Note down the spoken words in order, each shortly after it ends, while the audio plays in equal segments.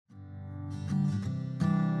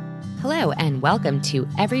Hello, and welcome to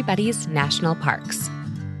Everybody's National Parks,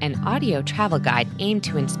 an audio travel guide aimed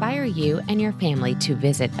to inspire you and your family to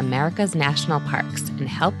visit America's national parks and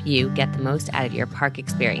help you get the most out of your park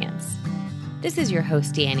experience. This is your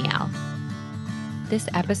host, Danielle. This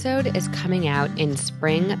episode is coming out in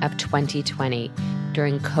spring of 2020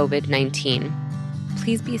 during COVID-19.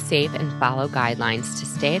 Please be safe and follow guidelines to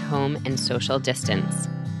stay at home and social distance.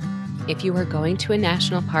 If you are going to a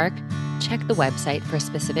national park, check the website for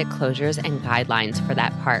specific closures and guidelines for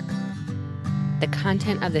that park. The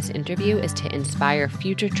content of this interview is to inspire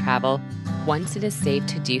future travel once it is safe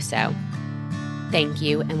to do so. Thank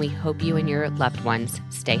you, and we hope you and your loved ones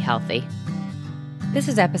stay healthy. This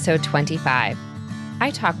is episode 25.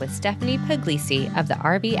 I talk with Stephanie Puglisi of the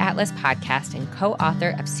RV Atlas podcast and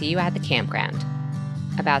co-author of See You at the Campground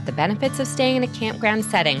about the benefits of staying in a campground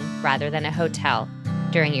setting rather than a hotel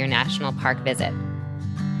during your national park visit.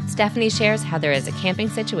 Stephanie shares how there is a camping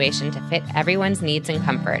situation to fit everyone's needs and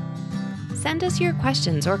comfort. Send us your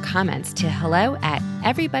questions or comments to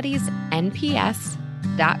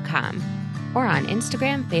hello@everybody'snps.com or on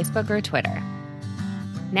Instagram, Facebook, or Twitter.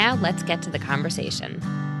 Now let's get to the conversation.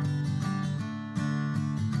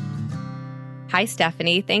 Hi,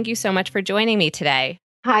 Stephanie. Thank you so much for joining me today.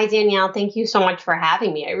 Hi, Danielle. Thank you so much for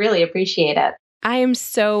having me. I really appreciate it. I am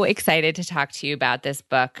so excited to talk to you about this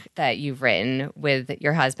book that you've written with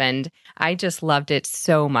your husband. I just loved it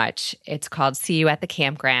so much. It's called See You at the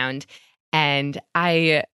Campground. And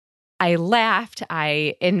I laughed.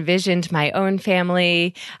 I envisioned my own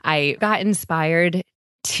family. I got inspired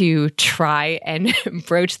to try and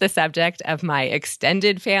broach the subject of my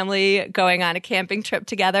extended family going on a camping trip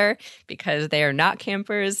together because they are not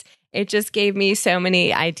campers. It just gave me so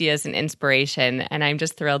many ideas and inspiration, and I'm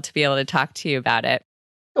just thrilled to be able to talk to you about it.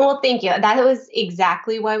 Well, thank you. That was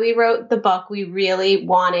exactly why we wrote the book. We really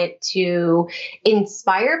wanted to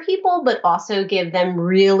inspire people, but also give them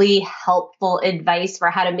really helpful advice for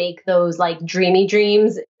how to make those like dreamy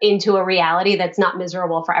dreams into a reality that's not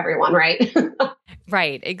miserable for everyone, right?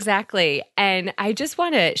 Right, exactly. And I just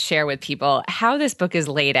want to share with people how this book is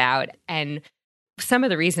laid out and some of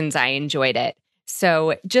the reasons I enjoyed it.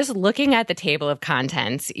 So just looking at the table of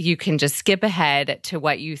contents, you can just skip ahead to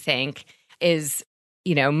what you think is,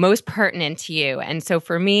 most pertinent to you. And so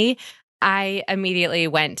for me, I immediately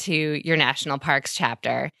went to your national parks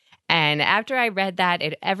chapter. And after I read that,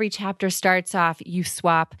 every chapter starts off, you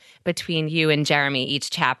swap between you and Jeremy each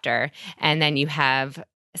chapter. And then you have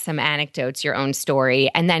some anecdotes, your own story,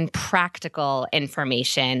 and then practical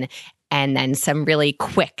information, and then some really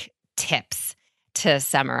quick tips to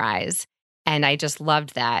summarize. And I just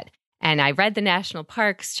loved that. And I read the national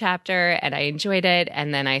parks chapter and I enjoyed it.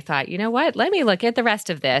 And then I thought, you know what? Let me look at the rest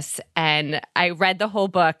of this. And I read the whole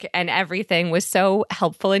book and everything was so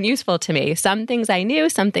helpful and useful to me. Some things I knew,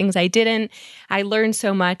 some things I didn't. I learned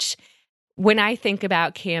so much. When I think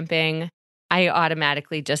about camping, I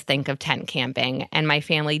automatically just think of tent camping. And my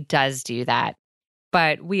family does do that.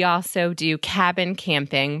 But we also do cabin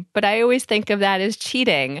camping. But I always think of that as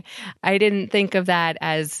cheating. I didn't think of that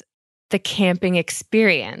as the camping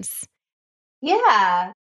experience.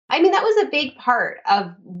 Yeah. I mean, that was a big part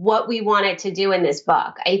of what we wanted to do in this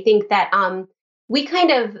book. I think that we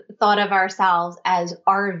kind of thought of ourselves as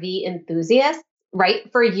RV enthusiasts,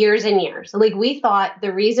 right? For years and years. Like we thought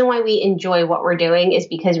the reason why we enjoy what we're doing is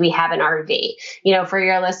because we have an RV. For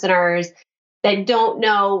your listeners that don't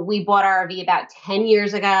know, we bought our RV about 10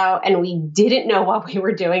 years ago and we didn't know what we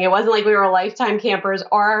were doing. It wasn't like we were lifetime campers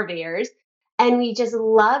or RVers. And we just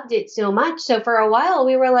loved it so much. So for a while,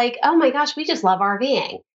 we were like, oh my gosh, we just love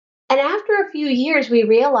RVing. And after a few years, we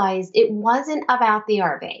realized it wasn't about the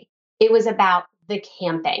RV. It was about the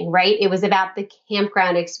camping, right? It was about the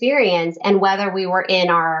campground experience. And whether we were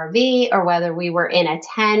in our RV or whether we were in a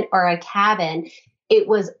tent or a cabin, it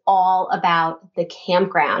was all about the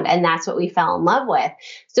campground. And that's what we fell in love with.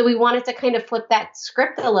 So we wanted to kind of flip that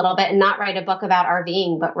script a little bit and not write a book about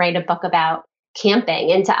RVing, but write a book about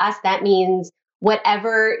camping. And to us, that means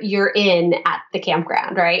whatever you're in at the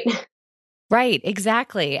campground, right? Right,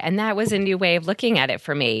 exactly. And that was a new way of looking at it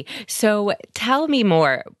for me. So tell me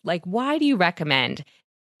more, like, why do you recommend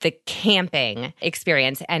the camping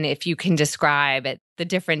experience? And if you can describe the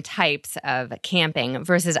different types of camping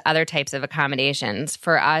versus other types of accommodations.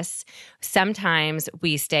 For us, sometimes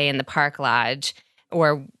we stay in the park lodge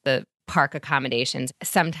or the park accommodations.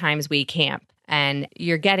 Sometimes we camp. And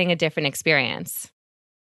you're getting a different experience.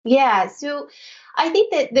 Yeah. So I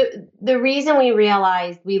think that the reason we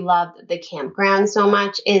realized we loved the campground so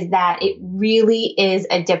much is that it really is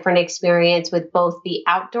a different experience with both the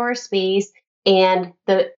outdoor space and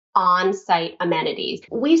the on-site amenities.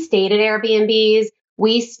 We've stayed at Airbnbs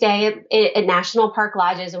We stay at national park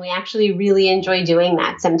lodges, and we actually really enjoy doing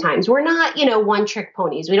that sometimes. We're not, one trick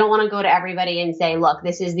ponies. We don't want to go to everybody and say, look,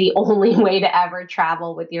 this is the only way to ever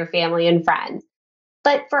travel with your family and friends.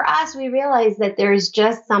 But for us, we realize that there's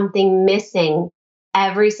just something missing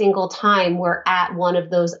every single time we're at one of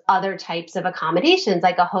those other types of accommodations,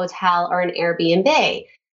 like a hotel or an Airbnb.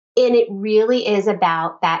 And it really is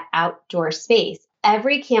about that outdoor space.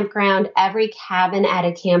 Every campground, every cabin at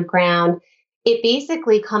a campground, it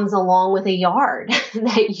basically comes along with a yard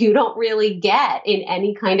that you don't really get in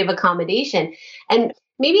any kind of accommodation. And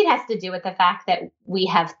maybe it has to do with the fact that we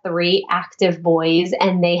have 3 active boys,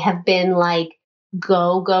 and they have been like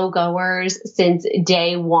goers since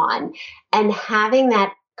day one. And having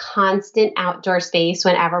that constant outdoor space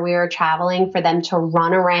whenever we were traveling for them to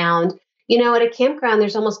run around, at a campground,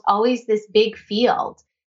 there's almost always this big field.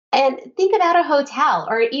 And think about a hotel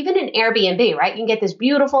or even an Airbnb, right? You can get this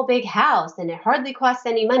beautiful big house and it hardly costs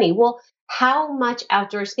any money. Well, how much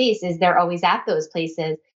outdoor space is there always at those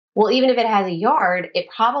places? Well, even if it has a yard, it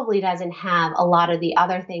probably doesn't have a lot of the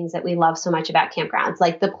other things that we love so much about campgrounds,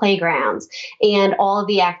 like the playgrounds and all of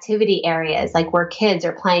the activity areas, like where kids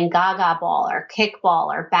are playing gaga ball or kickball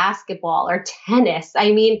or basketball or tennis.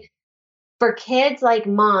 I mean, for kids like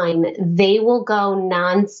mine, they will go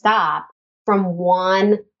nonstop from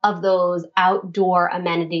one of those outdoor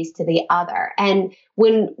amenities to the other. And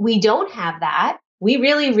when we don't have that, we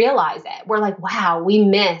really realize it. We're like, wow, we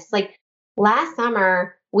miss. Like last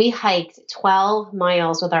summer, we hiked 12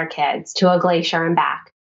 miles with our kids to a glacier and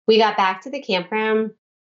back. We got back to the campground.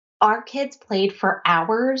 Our kids played for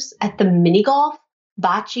hours at the mini golf,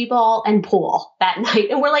 bocce ball, and pool that night.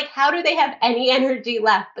 And we're like, how do they have any energy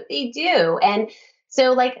left? But they do. And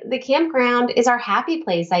so like the campground is our happy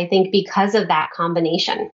place, I think, because of that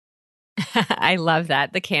combination. I love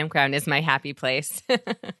that. The campground is my happy place.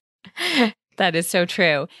 That is so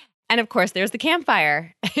true. And of course, there's the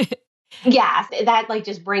campfire. Yes, that like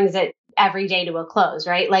just brings it every day to a close,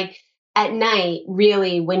 right? Like at night,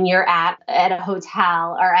 really, when you're at a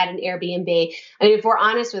hotel or at an Airbnb, I mean, if we're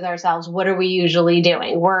honest with ourselves, what are we usually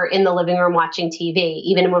doing? We're in the living room watching TV,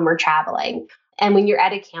 even when we're traveling. And when you're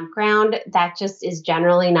at a campground, that just is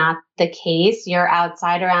generally not the case. You're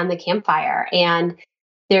outside around the campfire, and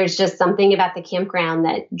there's just something about the campground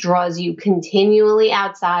that draws you continually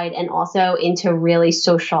outside and also into really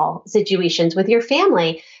social situations with your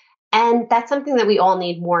family. And that's something that we all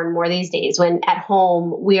need more and more these days, when at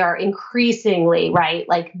home we are increasingly, right,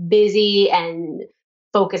 like busy and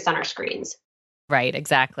focused on our screens. Right,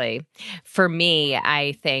 exactly. For me,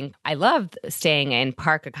 I think I love staying in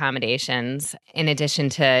park accommodations in addition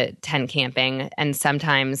to tent camping. And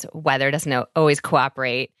sometimes weather doesn't always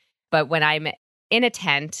cooperate. But when I'm in a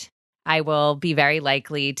tent, I will be very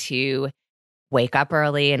likely to wake up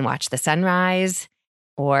early and watch the sunrise,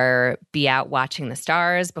 or be out watching the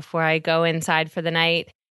stars before I go inside for the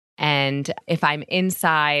night. And if I'm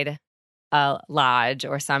inside a lodge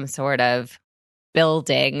or some sort of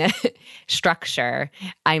building structure,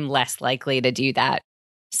 I'm less likely to do that.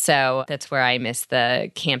 So that's where I miss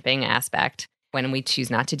the camping aspect when we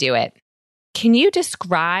choose not to do it. Can you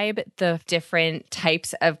describe the different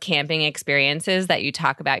types of camping experiences that you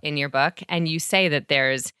talk about in your book? And you say that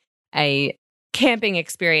there's a camping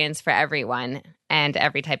experience for everyone and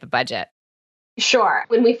every type of budget. Sure.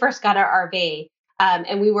 When we first got our RV,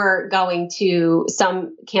 and we were going to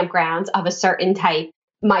some campgrounds of a certain type,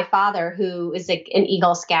 my father, who is like an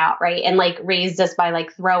Eagle Scout, right, and like raised us by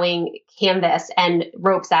like throwing canvas and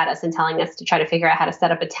ropes at us and telling us to try to figure out how to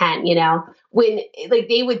set up a tent, when like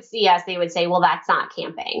they would see us, they would say, well, that's not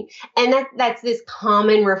camping. And that's this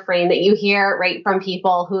common refrain that you hear, right, from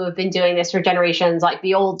people who have been doing this for generations, like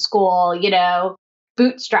the old school,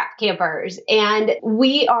 bootstrap campers. And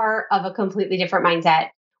we are of a completely different mindset.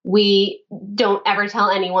 We don't ever tell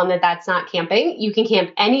anyone that that's not camping. You can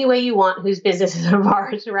camp any way you want, whose business is of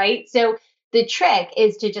ours, right? So the trick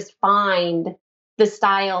is to just find the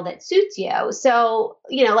style that suits you. So,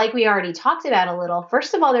 like we already talked about a little,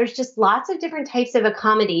 first of all, there's just lots of different types of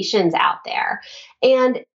accommodations out there.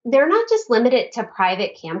 And they're not just limited to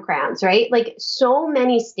private campgrounds, right? Like so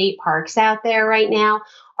many state parks out there right now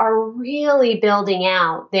are really building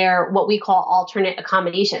out their what we call alternate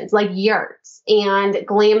accommodations, like yurts and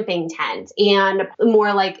glamping tents and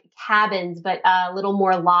more like cabins, but a little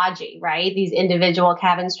more lodgy, right? These individual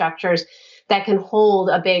cabin structures that can hold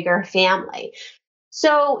a bigger family.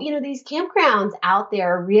 So, these campgrounds out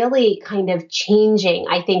there are really kind of changing,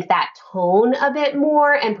 I think, that tone a bit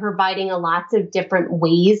more and providing lots of different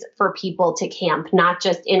ways for people to camp, not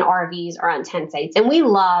just in RVs or on tent sites. And we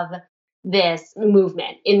love this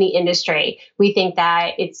movement in the industry. We think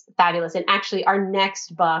that it's fabulous. And actually, our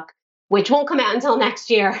next book, which won't come out until next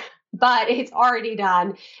year, but it's already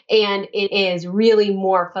done. And it is really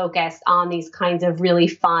more focused on these kinds of really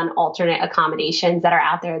fun alternate accommodations that are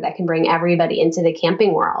out there that can bring everybody into the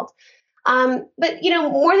camping world. But,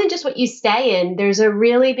 more than just what you stay in, there's a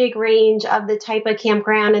really big range of the type of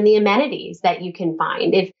campground and the amenities that you can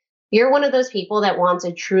find. If you're one of those people that wants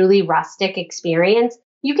a truly rustic experience,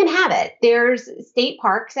 you can have it. There's state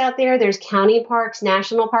parks out there. There's county parks,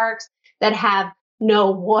 national parks that have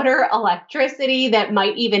no water, electricity, that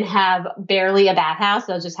might even have barely a bathhouse.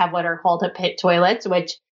 They'll just have what are called pit toilets,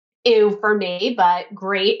 which, ew for me, but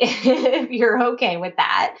great if you're okay with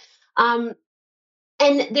that. And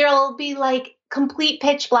there'll be like complete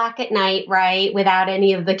pitch black at night, right? Without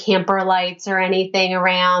any of the camper lights or anything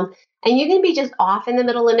around. And you can be just off in the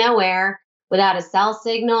middle of nowhere without a cell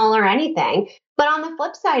signal or anything. But on the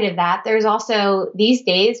flip side of that, there's also these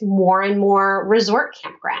days more and more resort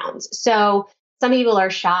campgrounds. So some people are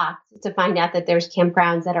shocked to find out that there's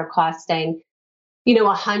campgrounds that are costing, $100,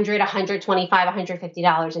 $125,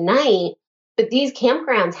 $150 a night. But these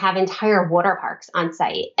campgrounds have entire water parks on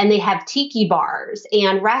site, and they have tiki bars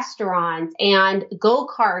and restaurants and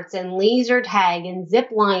go-karts and laser tag and zip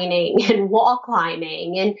lining and wall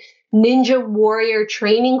climbing and ninja warrior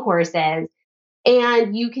training courses.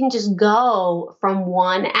 And you can just go from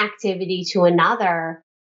one activity to another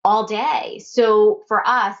all day. So for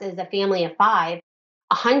us as a family of 5,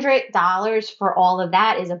 $100 for all of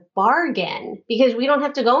that is a bargain because we don't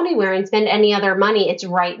have to go anywhere and spend any other money. It's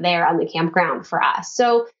right there on the campground for us.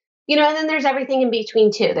 So, and then there's everything in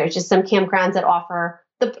between too. There's just some campgrounds that offer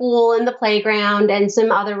the pool and the playground and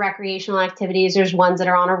some other recreational activities. There's ones that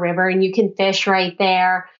are on a river and you can fish right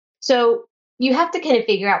there. So you have to kind of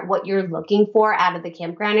figure out what you're looking for out of the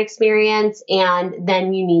campground experience. And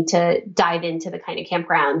then you need to dive into the kind of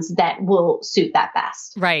campgrounds that will suit that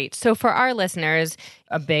best. Right. So for our listeners,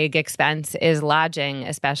 a big expense is lodging,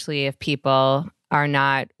 especially if people are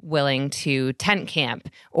not willing to tent camp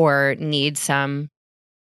or need some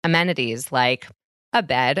amenities like a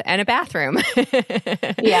bed and a bathroom.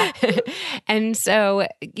 Yeah. And so,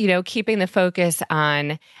 keeping the focus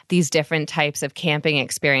on these different types of camping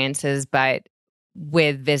experiences, but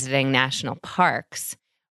with visiting national parks,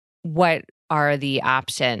 what are the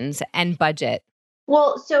options and budget?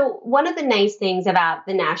 Well, so one of the nice things about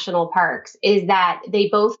the national parks is that they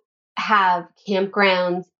both have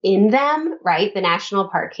campgrounds in them, right? The national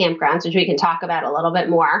park campgrounds, which we can talk about a little bit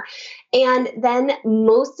more. And then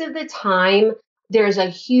most of the time, there's a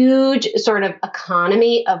huge sort of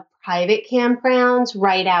economy of private campgrounds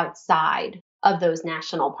right outside of those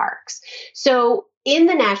national parks. So in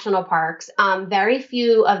the national parks, very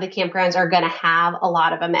few of the campgrounds are going to have a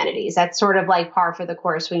lot of amenities. That's sort of like par for the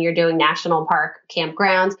course when you're doing national park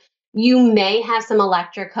campgrounds. You may have some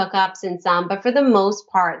electric hookups in some, but for the most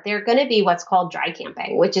part, they're going to be what's called dry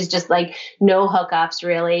camping, which is just like no hookups,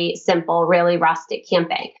 really simple, really rustic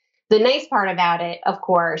camping. The nice part about it, of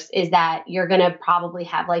course, is that you're going to probably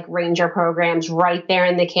have like ranger programs right there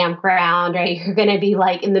in the campground, right? You're going to be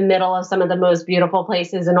like in the middle of some of the most beautiful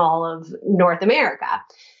places in all of North America.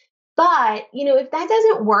 But, if that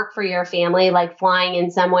doesn't work for your family, like flying in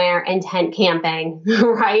somewhere and tent camping,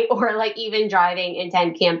 right? Or like even driving and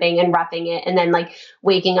tent camping and roughing it and then like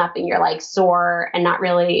waking up and you're like sore and not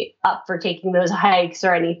really up for taking those hikes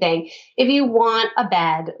or anything. If you want a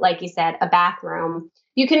bed, like you said, a bathroom,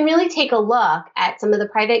 you can really take a look at some of the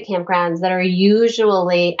private campgrounds that are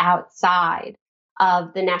usually outside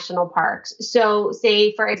of the national parks. So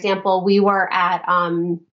say, for example, we were at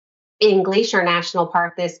in Glacier National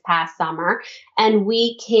Park this past summer, and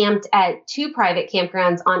we camped at 2 private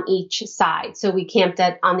campgrounds on each side. So we camped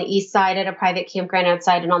on the east side at a private campground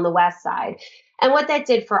outside and on the west side. And what that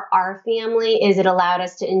did for our family is it allowed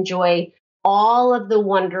us to enjoy all of the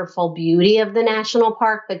wonderful beauty of the national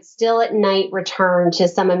park, but still at night return to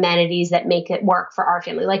some amenities that make it work for our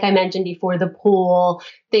family. Like I mentioned before, the pool,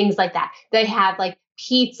 things like that. They have like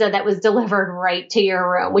pizza that was delivered right to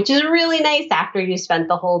your room, which is really nice after you spent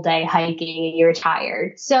the whole day hiking and you're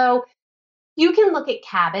tired. So you can look at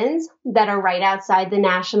cabins that are right outside the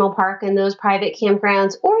national park and those private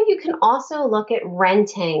campgrounds, or you can also look at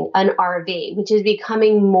renting an RV, which is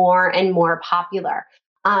becoming more and more popular.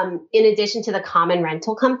 In addition to the common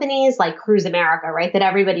rental companies like Cruise America, right, that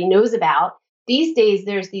everybody knows about, these days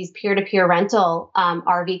there's these peer-to-peer rental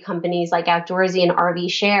RV companies like Outdoorsy and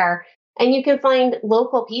RV Share. And you can find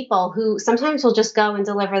local people who sometimes will just go and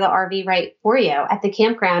deliver the RV right for you at the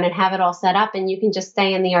campground and have it all set up. And you can just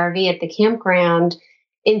stay in the RV at the campground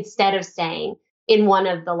instead of staying in one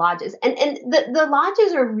of the lodges. And the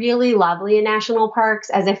lodges are really lovely in national parks.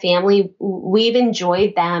 As a family, we've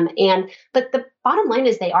enjoyed them. But the bottom line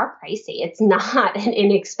is they are pricey. It's not an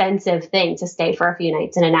inexpensive thing to stay for a few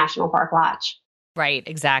nights in a national park lodge. Right,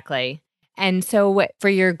 exactly. And so for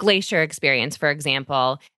your Glacier experience, for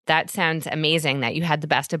example, that sounds amazing that you had the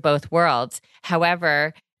best of both worlds.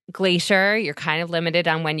 However, Glacier, you're kind of limited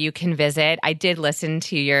on when you can visit. I did listen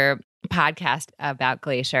to your podcast about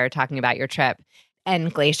Glacier, talking about your trip.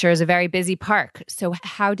 And Glacier is a very busy park. So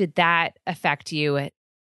how did that affect you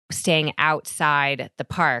staying outside the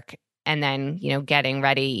park and then, getting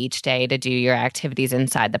ready each day to do your activities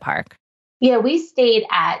inside the park? Yeah, we stayed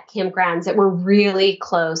at campgrounds that were really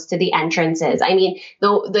close to the entrances. I mean,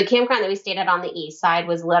 the campground that we stayed at on the east side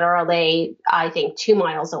was literally, I think, 2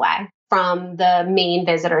 miles away from the main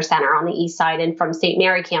visitor center on the east side, and from St.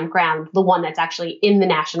 Mary Campground, the one that's actually in the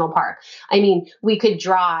national park. I mean, we could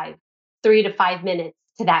drive 3 to 5 minutes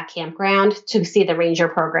to that campground to see the ranger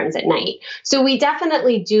programs at night. So we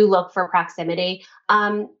definitely do look for proximity.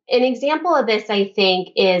 An example of this, I think,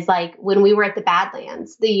 is like when we were at the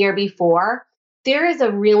Badlands the year before. There is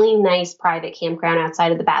a really nice private campground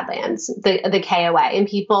outside of the Badlands, the KOA, and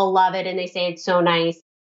people love it and they say it's so nice.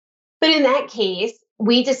 But in that case,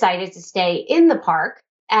 we decided to stay in the park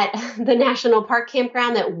at the national park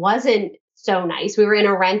campground that wasn't so nice. We were in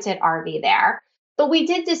a rented RV there. But we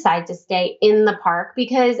did decide to stay in the park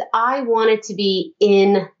because I wanted to be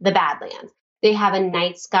in the Badlands. They have a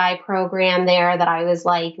night sky program there that I was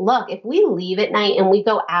like, look, if we leave at night and we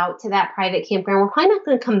go out to that private campground, we're probably not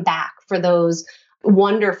going to come back for those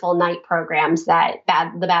wonderful night programs that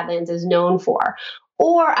the Badlands is known for.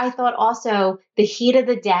 Or I thought also the heat of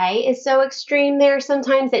the day is so extreme there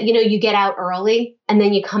sometimes that, you get out early and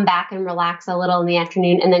then you come back and relax a little in the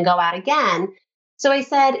afternoon and then go out again. So I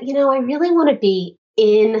said, I really want to be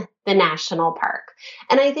in the national park.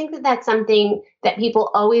 And I think that that's something that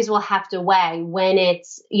people always will have to weigh when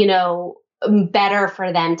it's, better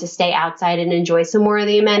for them to stay outside and enjoy some more of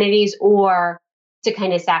the amenities, or to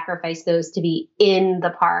kind of sacrifice those to be in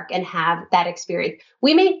the park and have that experience.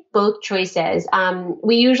 We make both choices.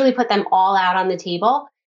 We usually put them all out on the table.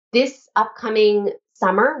 This upcoming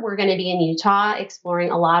summer, we're going to be in Utah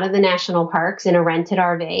exploring a lot of the national parks in a rented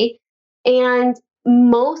RV. And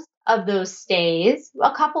most of those stays,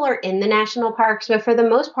 a couple are in the national parks, but for the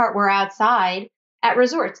most part, we're outside at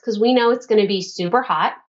resorts because we know it's going to be super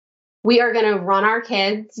hot. We are going to run our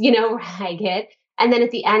kids, ragged. And then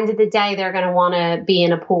at the end of the day, they're going to want to be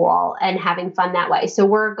in a pool and having fun that way. So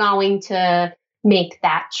we're going to make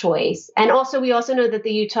that choice. And also, we also know that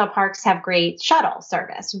the Utah parks have great shuttle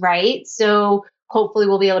service, right? So hopefully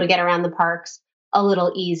we'll be able to get around the parks a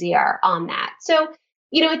little easier on that. So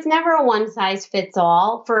it's never a one size fits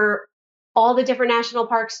all for all the different national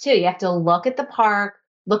parks too. You have to look at the park,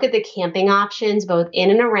 look at the camping options, both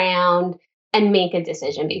in and around, and make a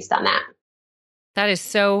decision based on that. That is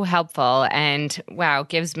so helpful. And wow,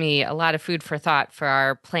 gives me a lot of food for thought for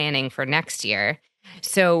our planning for next year.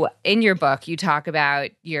 So in your book, you talk about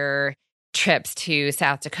your trips to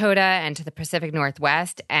South Dakota and to the Pacific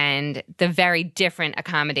Northwest and the very different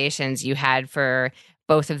accommodations you had for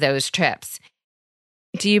both of those trips.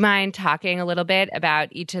 Do you mind talking a little bit about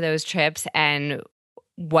each of those trips and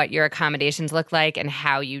what your accommodations look like and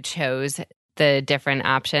how you chose the different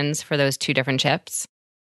options for those two different trips?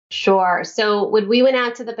 Sure. So when we went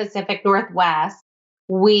out to the Pacific Northwest,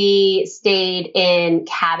 we stayed in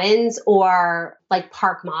cabins or like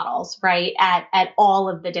park models, right? At all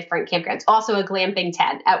of the different campgrounds, also a glamping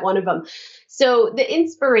tent at one of them. So the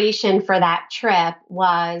inspiration for that trip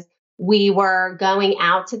was we were going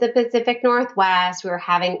out to the Pacific Northwest.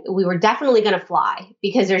 We were definitely going to fly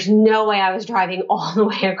because there's no way I was driving all the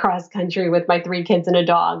way across country with my 3 kids and a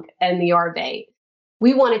dog and the RV.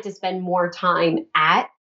 We wanted to spend more time at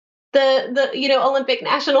the Olympic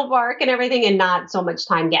National Park and everything and not so much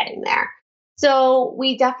time getting there. So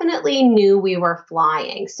we definitely knew we were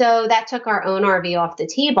flying. So that took our own RV off the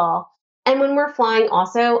table. And when we're flying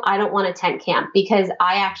also, I don't want to tent camp because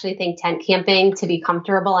I actually think tent camping, to be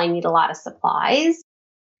comfortable, I need a lot of supplies.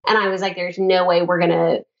 And I was like, there's no way we're going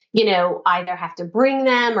to, either have to bring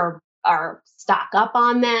them or stock up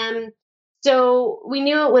on them. So we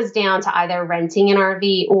knew it was down to either renting an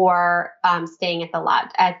RV or staying at the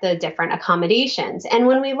lot at the different accommodations. And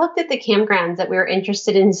when we looked at the campgrounds that we were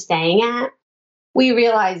interested in staying at, we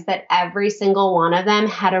realized that every single one of them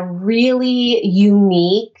had a really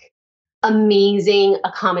unique, amazing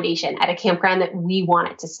accommodation at a campground that we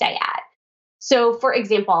wanted to stay at. So for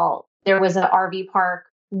example, there was an RV park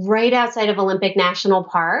right outside of Olympic National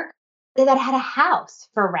Park that had a house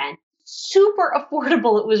for rent. super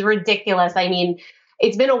affordable. It was ridiculous. I mean,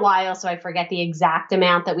 it's been a while, so I forget the exact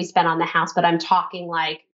amount that we spent on the house, but I'm talking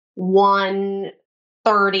like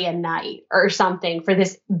 130 a night or something for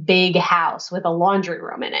this big house with a laundry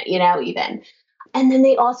room in it, even. And then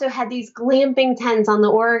they also had these glamping tents on the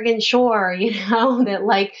Oregon shore, that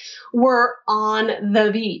like were on the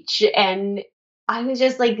beach. And I was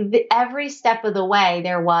just like, every step of the way,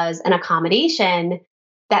 there was an accommodation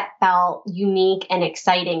that felt unique and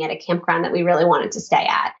exciting at a campground that we really wanted to stay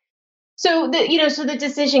at. So the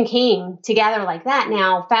decision came together like that.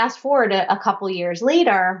 Now, fast forward a couple years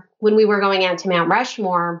later, when we were going out to Mount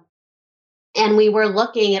Rushmore and we were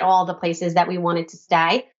looking at all the places that we wanted to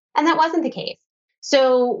stay, and that wasn't the case.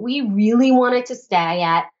 So we really wanted to stay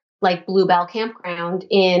at like Bluebell Campground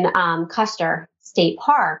in Custer State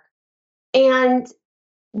Park, and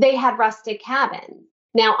they had rustic cabins.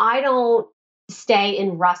 Now, I don't stay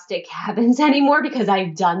in rustic cabins anymore because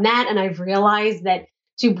I've done that, and I've realized that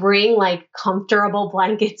to bring like comfortable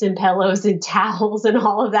blankets and pillows and towels and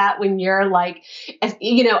all of that when you're like,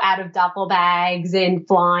 out of duffel bags and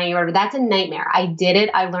flying or whatever, that's a nightmare. I did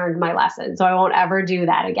it. I learned my lesson. So I won't ever do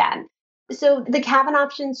that again. So the cabin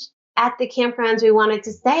options at the campgrounds we wanted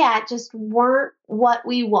to stay at just weren't what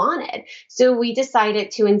we wanted. So we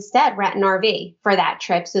decided to instead rent an RV for that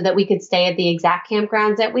trip so that we could stay at the exact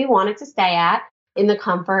campgrounds that we wanted to stay at in the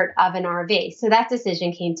comfort of an RV. So that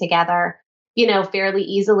decision came together fairly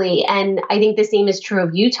easily. And I think the same is true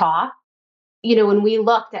of Utah. When we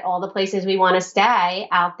looked at all the places we want to stay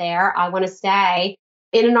out there, I want to stay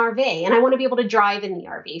in an RV and I want to be able to drive in the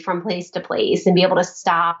RV from place to place and be able to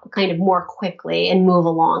stop kind of more quickly and move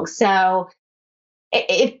along. So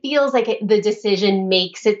it feels like the decision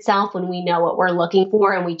makes itself when we know what we're looking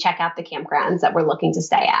for and we check out the campgrounds that we're looking to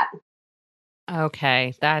stay at.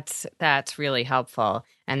 Okay, that's really helpful.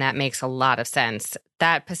 And that makes a lot of sense.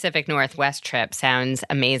 That Pacific Northwest trip sounds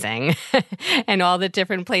amazing. And all the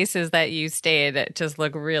different places that you stayed just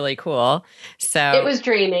look really cool. So it was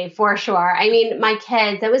dreamy for sure. I mean, my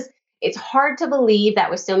kids, it's hard to believe that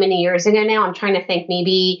was so many years ago now. I'm trying to think,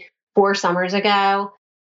 maybe 4 summers ago.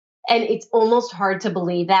 And it's almost hard to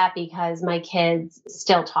believe that because my kids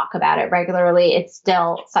still talk about it regularly. It's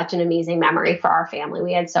still such an amazing memory for our family.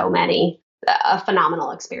 We had so many phenomenal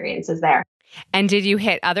experiences there. And did you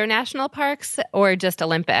hit other national parks or just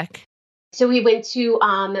Olympic? So we went to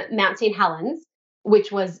Mount St. Helens,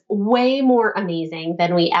 which was way more amazing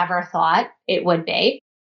than we ever thought it would be.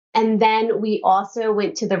 And then we also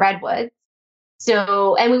went to the Redwoods.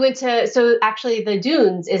 So actually the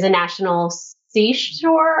Dunes is a national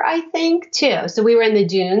seashore, I think, too. So we were in the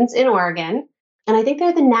Dunes in Oregon, and I think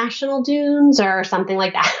they're the National Dunes or something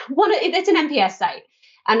like that. It's an NPS site.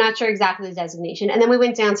 I'm not sure exactly the designation. And then we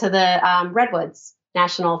went down to the Redwoods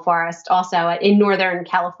National Forest also in Northern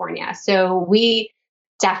California. So we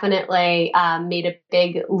definitely made a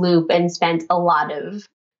big loop and spent a lot of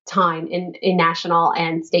time in national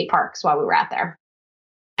and state parks while we were out there.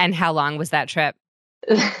 And how long was that trip?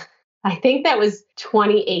 I think that was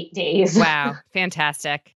 28 days. Wow.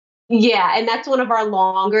 Fantastic. Yeah. And that's one of our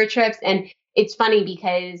longer trips. And it's funny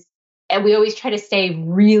because we always try to stay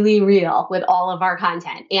really real with all of our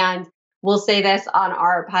content. And we'll say this on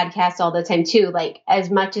our podcast all the time too. Like, as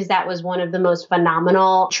much as that was one of the most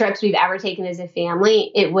phenomenal trips we've ever taken as a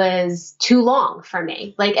family, it was too long for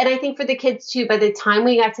me. Like, and I think for the kids too, by the time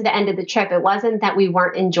we got to the end of the trip, it wasn't that we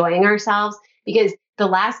weren't enjoying ourselves, because the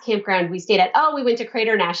last campground we stayed at, we went to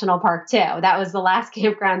Crater National Park too. That was the last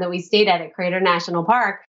campground that we stayed at Crater National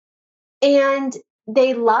Park. And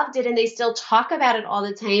they loved it and they still talk about it all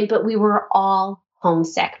the time, but we were all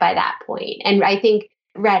homesick by that point. And I think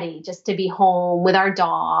ready just to be home with our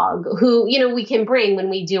dog, who, we can bring when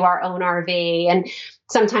we do our own RV. And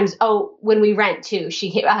sometimes, when we rent too,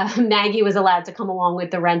 Maggie was allowed to come along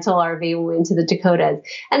with the rental RV when we went to the Dakotas.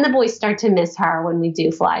 And the boys start to miss her when we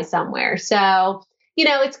do fly somewhere. So,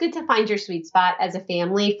 it's good to find your sweet spot as a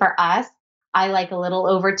family. For us, I like a little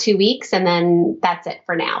over 2 weeks, and then that's it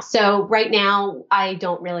for now. So right now, I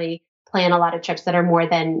don't really plan a lot of trips that are more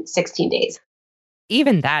than 16 days.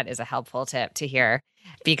 Even that is a helpful tip to hear,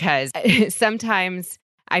 because sometimes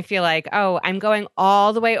I feel like, I'm going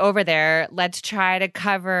all the way over there. Let's try to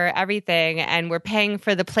cover everything, and we're paying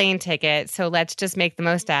for the plane ticket, so let's just make the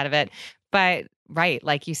most out of it. But right,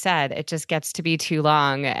 like you said, it just gets to be too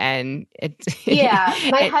long, and yeah,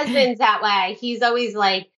 my husband's that way. He's always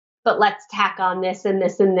like, but let's tack on this and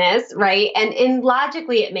this and this, right? And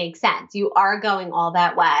logically, it makes sense. You are going all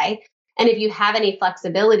that way. And if you have any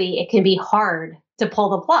flexibility, it can be hard to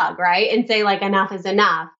pull the plug, right? And say like, enough is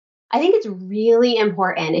enough. I think it's really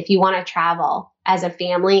important if you want to travel as a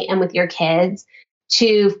family and with your kids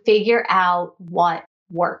to figure out what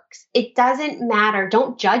works. It doesn't matter.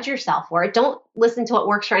 Don't judge yourself for it. Don't listen to what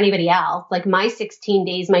works for anybody else. Like my 16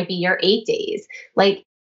 days might be your 8 days. Like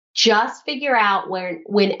just figure out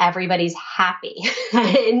when everybody's happy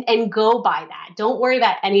and go by that. Don't worry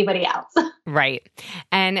about anybody else. Right.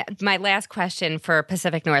 And my last question for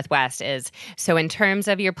Pacific Northwest is, so in terms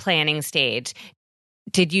of your planning stage,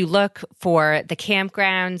 did you look for the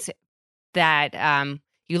campgrounds that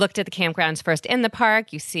you looked at the campgrounds first in the park?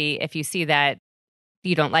 If you see that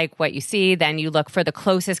you don't like what you see, then you look for the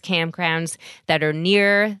closest campgrounds that are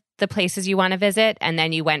near the places you want to visit. And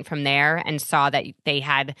then you went from there and saw that they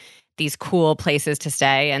had these cool places to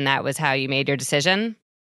stay. And that was how you made your decision?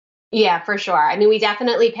 Yeah, for sure. I mean, we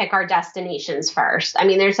definitely pick our destinations first. I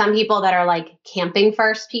mean, there's some people that are like camping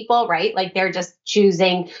first people, right? Like they're just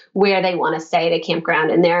choosing where they want to stay at a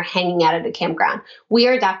campground and they're hanging out at a campground. We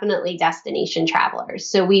are definitely destination travelers.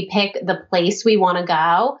 So we pick the place we want to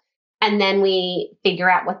go and then we figure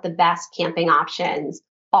out what the best camping options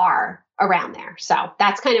are around there. So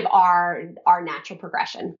that's kind of our natural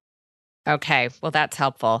progression. Okay, well, that's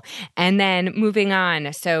helpful. And then moving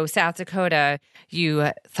on, so South Dakota,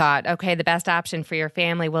 you thought, okay, the best option for your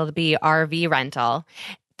family will be RV rental.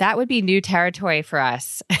 That would be new territory for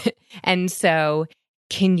us. And so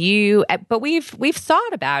but we've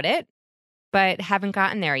thought about it, but haven't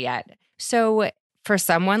gotten there yet. So for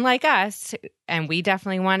someone like us, and we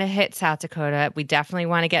definitely want to hit South Dakota, we definitely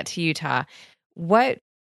want to get to Utah, what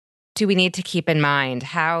do we need to keep in mind?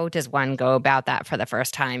 How does one go about that for the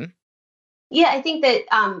first time? Yeah, I think that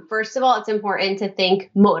first of all, it's important to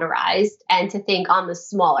think motorized and to think on the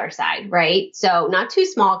smaller side, right? So not too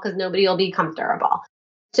small because nobody will be comfortable.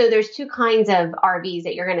 So there's two kinds of RVs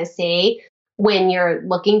that you're going to see when you're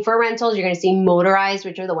looking for rentals. You're going to see motorized,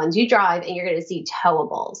 which are the ones you drive, and you're going to see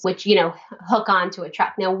towables, which, hook onto a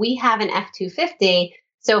truck. Now we have an F-250.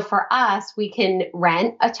 So for us, we can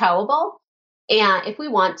rent a towable. And if we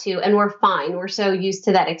want to, and we're fine, we're so used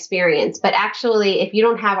to that experience. But actually, if you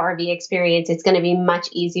don't have RV experience, it's going to be much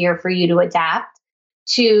easier for you to adapt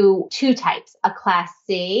to two types, a Class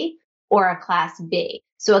C or a Class B.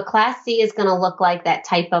 So a Class C is going to look like that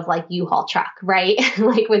type of like U-Haul truck, right?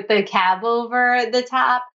 Like with the cab over the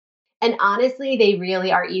top. And honestly, they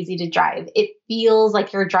really are easy to drive. It feels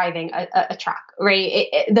like you're driving a truck, right?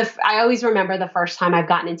 I always remember the first time I've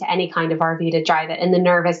gotten into any kind of RV to drive it and the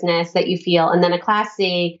nervousness that you feel. And then a Class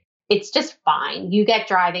C, it's just fine. You get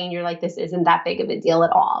driving and you're like, this isn't that big of a deal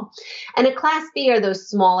at all. And a Class B are those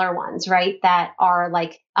smaller ones, right? That are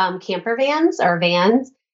like camper vans or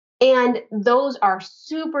vans. And those are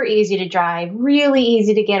super easy to drive, really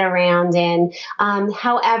easy to get around in.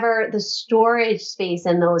 However, the storage space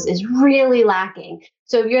in those is really lacking.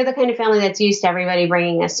 So if you're the kind of family that's used to everybody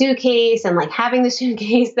bringing a suitcase and like having the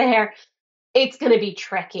suitcase there, it's going to be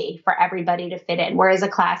tricky for everybody to fit in. Whereas a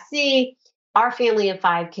Class C, our family of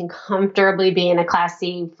 5 can comfortably be in a Class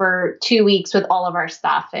C for 2 weeks with all of our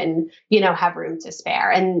stuff and, have room to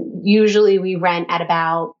spare. And usually we rent at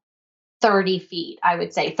about 30 feet, I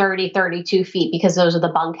would say 30, 32 feet, because those are the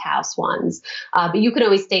bunkhouse ones. But you can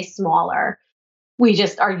always stay smaller. We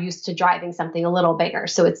just are used to driving something a little bigger.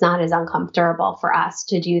 So it's not as uncomfortable for us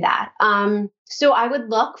to do that. So I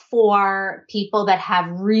would look for people that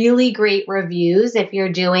have really great reviews if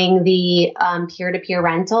you're doing the peer-to-peer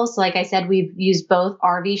rentals. So like I said, we've used both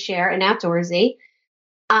RV Share and Outdoorsy.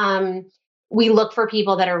 We look for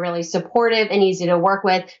people that are really supportive and easy to work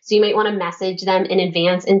with. So you might want to message them in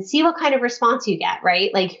advance and see what kind of response you get,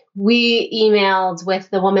 right? Like we emailed with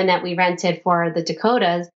the woman that we rented for the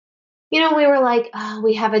Dakotas. We were like, oh,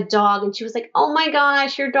 we have a dog. And she was like, oh my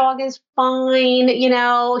gosh, your dog is fine.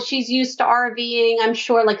 She's used to RVing, I'm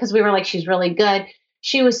sure, because we were like, she's really good.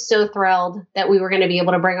 She was so thrilled that we were going to be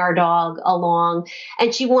able to bring our dog along.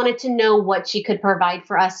 And she wanted to know what she could provide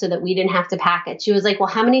for us so that we didn't have to pack it. She was like, well,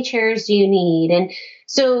 how many chairs do you need? And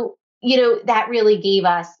so, that really gave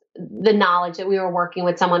us the knowledge that we were working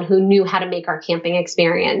with someone who knew how to make our camping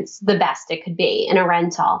experience the best it could be in a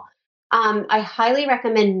rental. I highly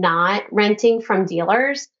recommend not renting from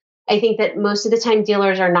dealers. I think that most of the time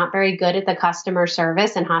dealers are not very good at the customer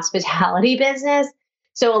service and hospitality business.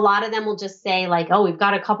 So a lot of them will just say like, oh, we've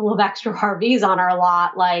got a couple of extra RVs on our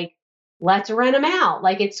lot. Like, let's rent them out.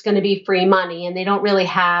 Like it's going to be free money. And they don't really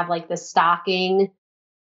have like the stocking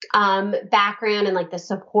background and like the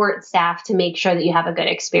support staff to make sure that you have a good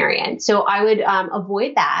experience. So I would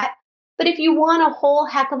avoid that. But if you want a whole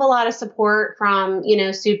heck of a lot of support from,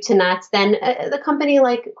 soup to nuts, then the company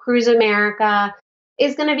like Cruise America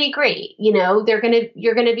is going to be great. You're going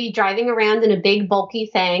to be driving around in a big bulky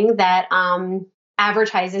thing that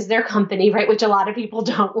advertises their company, right? Which a lot of people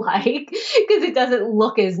don't like because it doesn't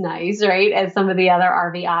look as nice, right? As some of the other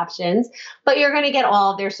RV options, but you're going to get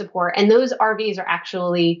all of their support. And those RVs are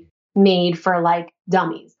actually made for like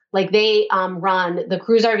dummies. Like they run the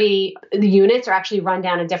Cruise RV, the units are actually run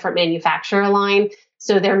down a different manufacturer line.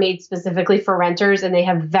 So they're made specifically for renters and they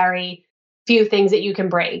have very few things that you can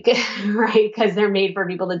break, right? Because they're made for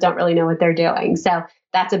people that don't really know what they're doing. So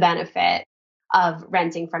that's a benefit of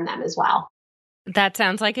renting from them as well. That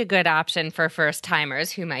sounds like a good option for first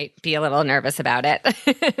timers who might be a little nervous about it.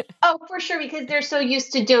 Oh, for sure, because they're so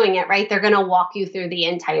used to doing it, right? They're going to walk you through the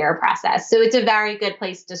entire process. So it's a very good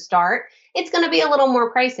place to start. It's going to be a little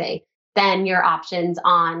more pricey than your options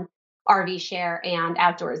on RV Share and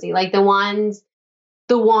Outdoorsy. Like the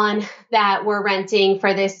one that we're renting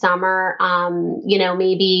for this summer,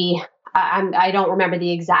 maybe I don't remember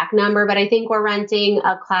the exact number, but I think we're renting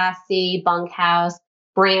a Class C bunkhouse,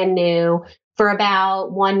 brand new, for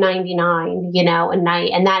about $199, a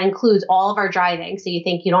night. And that includes all of our driving. So you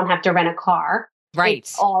think you don't have to rent a car. Right.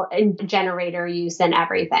 It's all in generator use and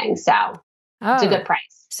everything. So it's a good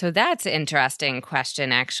price. So that's an interesting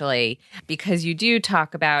question, actually, because you do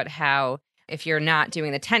talk about how if you're not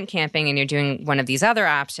doing the tent camping and you're doing one of these other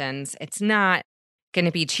options, it's not going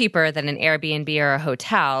to be cheaper than an Airbnb or a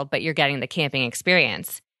hotel, but you're getting the camping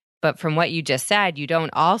experience. But from what you just said, you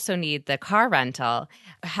don't also need the car rental.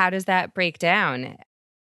 How does that break down?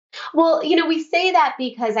 Well, we say that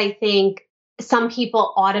because I think some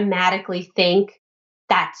people automatically think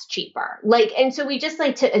that's cheaper. And so we just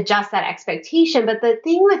like to adjust that expectation. But the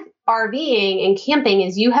thing with RVing and camping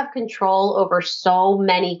is you have control over so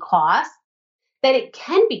many costs that it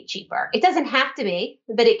can be cheaper. It doesn't have to be,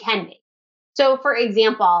 but it can be. So for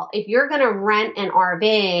example, if you're going to rent an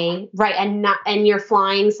RV, right, and you're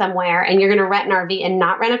flying somewhere and you're going to rent an RV and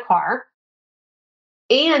not rent a car,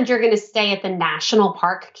 and you're going to stay at the national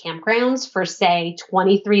park campgrounds for say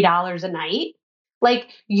 $23 a night, like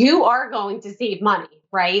you are going to save money,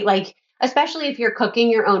 right? Like, especially if you're cooking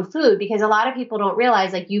your own food, because a lot of people don't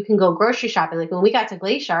realize like you can go grocery shopping. Like when we got to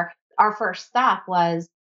Glacier, our first stop was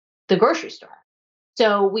the grocery store.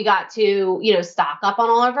 So we got to, stock up on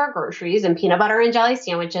all of our groceries and peanut butter and jelly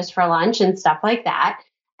sandwiches for lunch and stuff like that.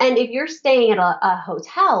 And if you're staying at a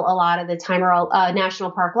hotel a lot of the time or a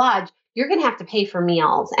national park lodge, you're going to have to pay for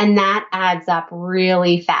meals. And that adds up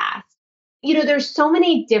really fast. There's so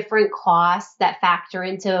many different costs that factor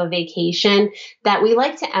into a vacation that we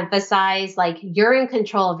like to emphasize, like you're in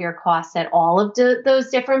control of your costs at all of those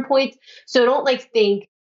different points. So don't think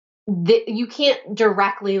that you can't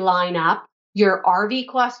directly line up your RV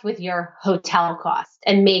cost with your hotel cost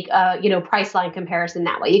and make a, price line comparison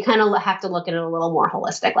that way. You kind of have to look at it a little more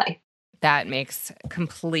holistically. That makes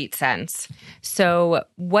complete sense. So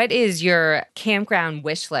what is your campground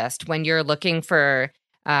wish list when you're looking for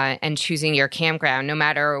and choosing your campground, no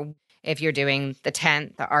matter if you're doing the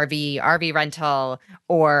tent, the RV rental,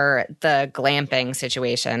 or the glamping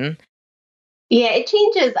situation? Yeah, it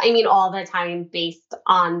changes, all the time based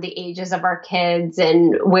on the ages of our kids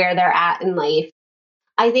and where they're at in life.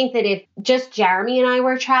 I think that if just Jeremy and I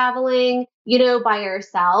were traveling, by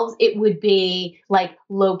ourselves, it would be like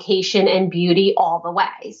location and beauty all the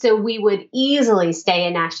way. So we would easily stay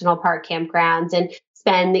in national park campgrounds and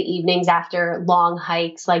spend the evenings after long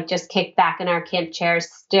hikes, like just kicked back in our camp chairs,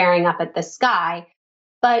 staring up at the sky.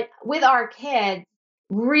 But with our kids,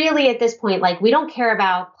 really at this point, we don't care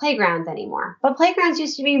about playgrounds anymore, but playgrounds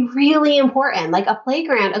used to be really important. Like a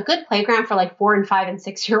good playground for 4 and 5 and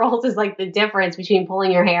 6-year-olds is the difference between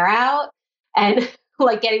pulling your hair out and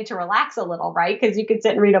getting to relax a little, right? Because you could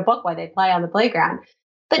sit and read a book while they play on the playground.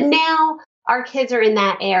 But now our kids are in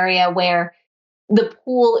that area where the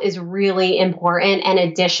pool is really important and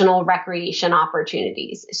additional recreation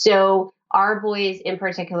opportunities. So our boys in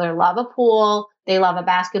particular love a pool. They love a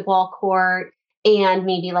basketball court and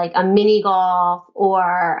maybe a mini golf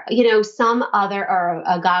or, some other, or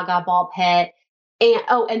a gaga ball pit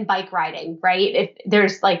and bike riding, right? If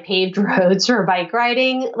there's paved roads for bike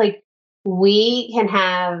riding, we can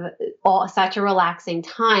have such a relaxing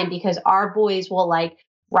time because our boys will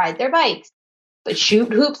ride their bikes, but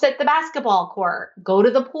shoot hoops at the basketball court, go to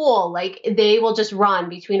the pool. They will just run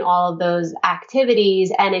between all of those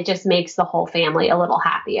activities and it just makes the whole family a little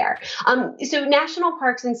happier. So national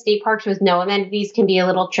parks and state parks with no amenities can be a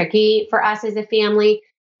little tricky for us as a family,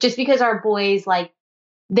 just because our boys,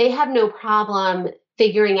 they have no problem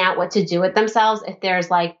figuring out what to do with themselves if there's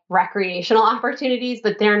recreational opportunities,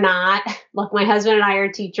 but they're not. Look, my husband and I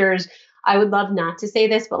are teachers. I would love not to say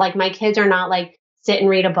this, but my kids are not sit and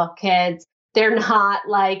read a book kids. They're not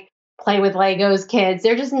play with Legos kids.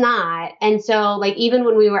 They're just not. And so like even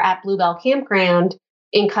when we were at Bluebell Campground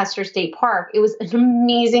in Custer State Park, it was an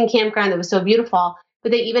amazing campground that was so beautiful,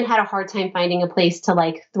 but they even had a hard time finding a place to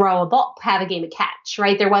like throw a ball, have a game of catch,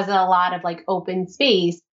 right? There wasn't a lot of like open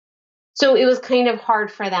space. So it was kind of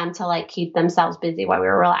hard for them to like keep themselves busy while we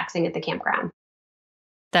were relaxing at the campground.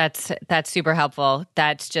 That's super helpful.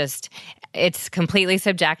 That's just, it's completely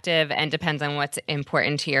subjective and depends on what's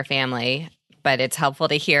important to your family, but it's helpful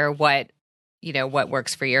to hear what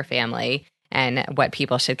works for your family and what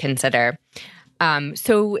people should consider.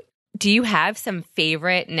 So do you have some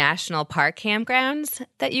favorite national park campgrounds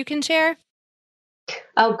that you can share?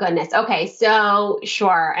 Oh, goodness. Okay. So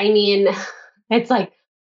sure. I mean, it's like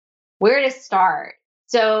where to start.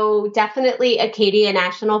 So definitely Acadia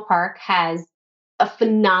National Park has a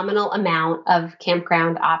phenomenal amount of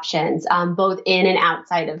campground options, both in and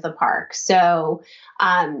outside of the park. So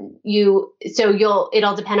it'll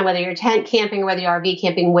depend on whether you're tent camping or whether you're RV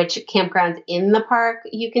camping, which campgrounds in the park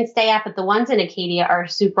you can stay at. But the ones in Acadia are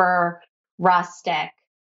super rustic.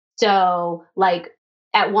 So like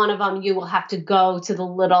at one of them, you will have to go to the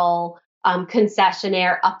little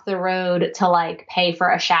concessionaire up the road to like pay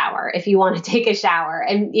for a shower if you want to take a shower.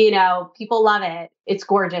 And, people love it. It's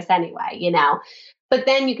gorgeous anyway, But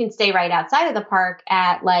then you can stay right outside of the park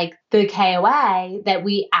at like the KOA that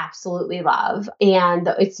we absolutely love. And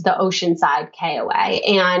it's the Oceanside KOA.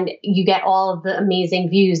 And you get all of the amazing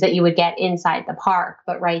views that you would get inside the park,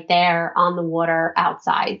 but right there on the water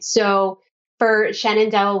outside. So for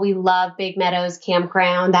Shenandoah, we love Big Meadows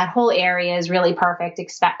Campground. That whole area is really perfect,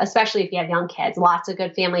 especially if you have young kids. Lots of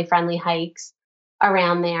good family-friendly hikes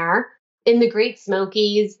around there. In the Great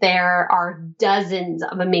Smokies, there are dozens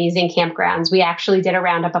of amazing campgrounds. We actually did a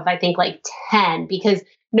roundup of, I think, like 10, because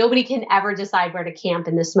nobody can ever decide where to camp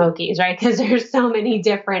in the Smokies, right? Because there's so many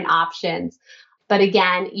different options. But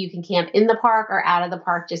again, you can camp in the park or out of the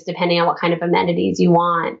park, just depending on what kind of amenities you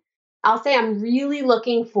want. I'll say I'm really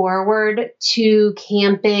looking forward to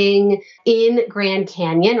camping in Grand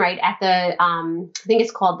Canyon, right at the, I think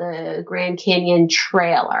it's called the Grand Canyon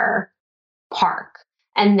Trailer Park.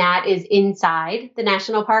 And that is inside the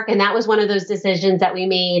national park. And that was one of those decisions that we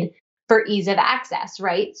made for ease of access,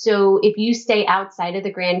 right? So if you stay outside of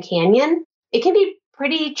the Grand Canyon, it can be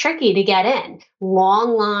pretty tricky to get in.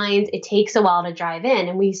 Long lines, it takes a while to drive in.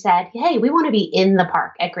 And we said, hey, we want to be in the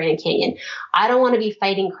park at Grand Canyon. I don't want to be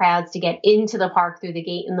fighting crowds to get into the park through the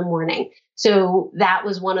gate in the morning. So that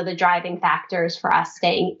was one of the driving factors for us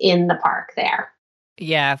staying in the park there.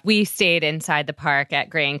 Yeah, we stayed inside the park at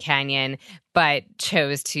Grand Canyon, but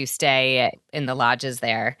chose to stay in the lodges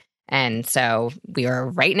there. And so we were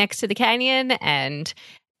right next to the canyon, and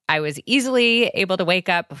I was easily able to wake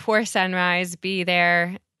up before sunrise, be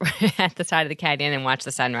there at the side of the canyon and watch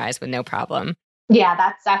the sunrise with no problem. Yeah,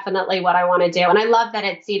 that's definitely what I want to do. And I love that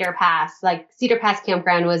at Cedar Pass, like Cedar Pass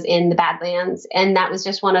Campground was in the Badlands. And that was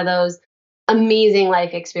just one of those amazing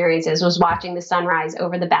life experiences. Was watching the sunrise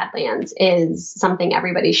over the Badlands is something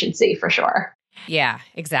everybody should see for sure. Yeah,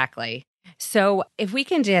 exactly. So if we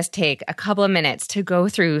can just take a couple of minutes to go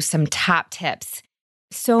through some top tips.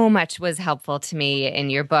 So much was helpful to me in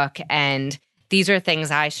your book, and these are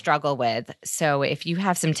things I struggle with. So if you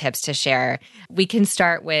have some tips to share, we can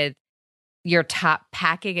start with your top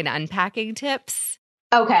packing and unpacking tips.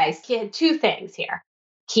 Okay, so two things here.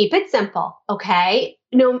 Keep it simple, okay?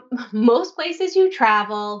 Most places you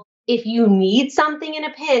travel, if you need something in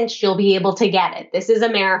a pinch, you'll be able to get it. This is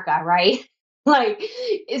America, right?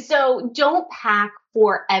 So don't pack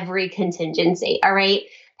for every contingency, all right?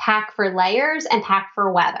 Pack for layers and pack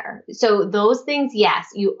for weather. So those things, yes,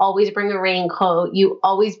 you always bring a raincoat, you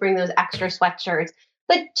always bring those extra sweatshirts,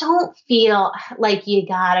 but don't feel like you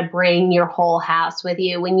gotta bring your whole house with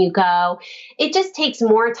you when you go. It just takes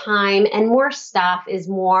more time, and more stuff is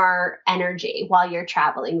more energy while you're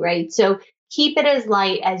traveling, right? So keep it as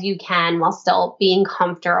light as you can while still being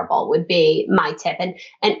comfortable would be my tip.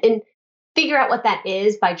 And figure out what that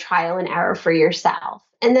is by trial and error for yourself.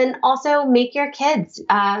 And then also make your kids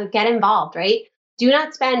get involved, right? Do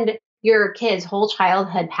not spend your kids' whole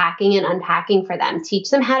childhood packing and unpacking for them.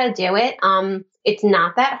 Teach them how to do it. It's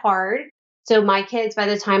not that hard. So my kids, by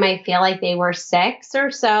the time I feel like they were 6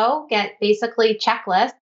 or so, get basically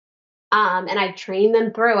checklists. And I've trained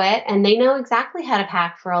them through it, and they know exactly how to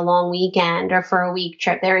pack for a long weekend or for a week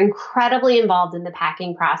trip. They're incredibly involved in the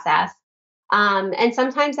packing process. And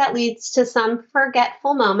sometimes that leads to some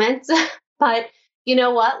forgetful moments, but you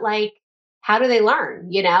know what? Like, how do they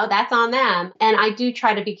learn? That's on them. And I do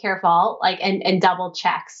try to be careful, and double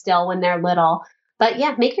check still when they're little. But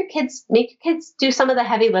yeah, make your kids do some of the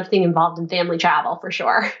heavy lifting involved in family travel for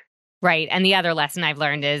sure. Right. And the other lesson I've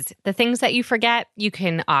learned is the things that you forget, you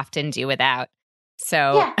can often do without.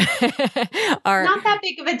 So Yeah. Not that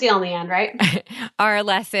big of a deal in the end, right? Our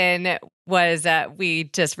lesson was we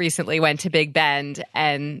just recently went to Big Bend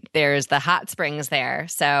and there's the hot springs there.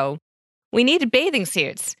 So we needed bathing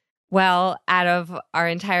suits. Well, out of our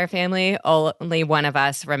entire family, only one of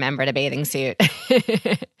us remembered a bathing suit.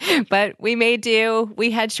 But we made do.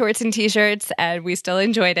 We had shorts and T-shirts and we still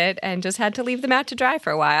enjoyed it and just had to leave them out to dry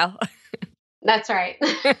for a while. That's right.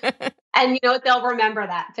 And you know what? They'll remember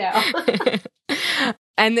that too.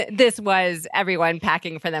 And this was everyone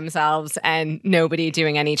packing for themselves and nobody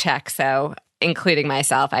doing any checks. So, including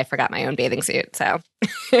myself, I forgot my own bathing suit. So,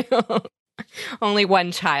 only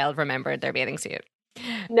one child remembered their bathing suit.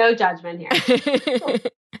 No judgment here.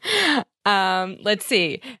 Let's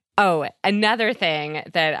see. Oh, another thing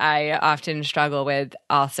that I often struggle with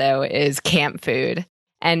also is camp food.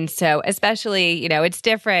 And so, especially, it's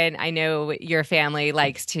different. I know your family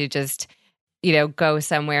likes to just go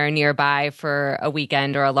somewhere nearby for a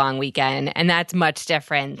weekend or a long weekend. And that's much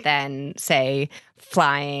different than, say,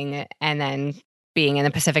 flying and then being in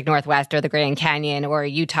the Pacific Northwest or the Grand Canyon or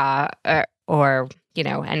Utah or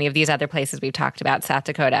any of these other places we've talked about, South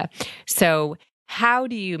Dakota. So how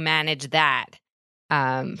do you manage that,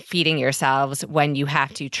 feeding yourselves when you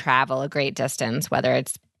have to travel a great distance, whether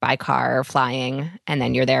it's by car or flying, and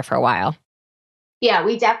then you're there for a while? Yeah,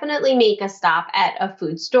 we definitely make a stop at a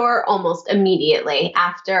food store almost immediately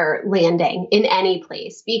after landing in any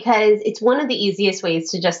place because it's one of the easiest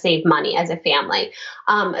ways to just save money as a family,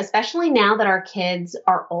 especially now that our kids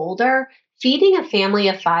are older. Feeding a family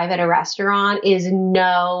of 5 at a restaurant is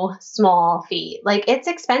no small feat. Like, it's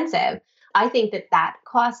expensive. I think that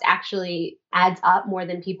cost actually adds up more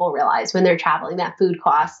than people realize when they're traveling, that food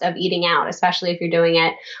cost of eating out, especially if you're doing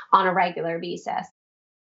it on a regular basis.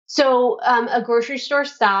 So a grocery store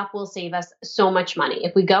stop will save us so much money.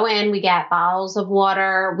 If we go in, we get bottles of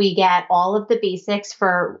water, we get all of the basics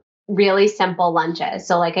for really simple lunches.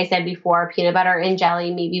 So like I said before, peanut butter and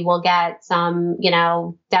jelly, maybe we'll get some,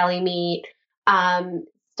 deli meat,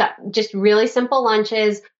 just really simple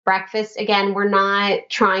lunches. Breakfast, again, we're not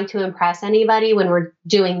trying to impress anybody when we're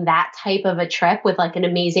doing that type of a trip with like an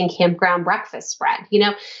amazing campground breakfast spread.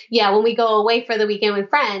 When we go away for the weekend with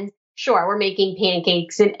friends, sure, we're making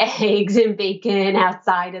pancakes and eggs and bacon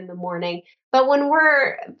outside in the morning. But when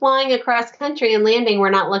we're flying across country and landing, we're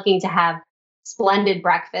not looking to have splendid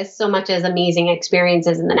breakfast so much as amazing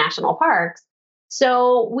experiences in the national parks.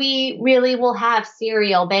 So we really will have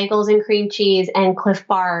cereal, bagels and cream cheese and Cliff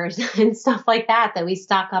Bars and stuff like that we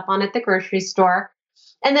stock up on at the grocery store.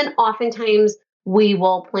 And then oftentimes we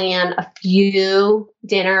will plan a few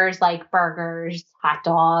dinners like burgers, hot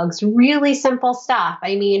dogs, really simple stuff.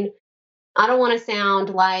 I mean, I don't want to sound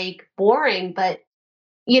like boring, but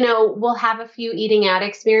we'll have a few eating out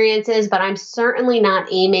experiences, but I'm certainly not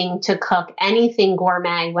aiming to cook anything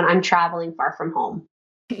gourmet when I'm traveling far from home.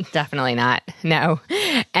 Definitely not. No.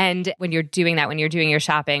 And when you're doing that, when you're doing your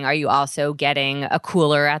shopping, are you also getting a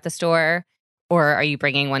cooler at the store or are you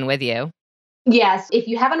bringing one with you? Yes. If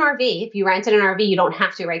you have an RV, if you rented an RV, you don't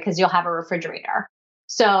have to, right? Because you'll have a refrigerator.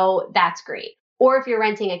 So that's great. Or if you're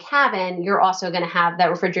renting a cabin, you're also going to have that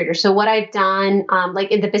refrigerator. So what I've done,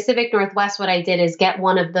 like in the Pacific Northwest, what I did is get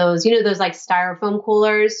one of those, those like styrofoam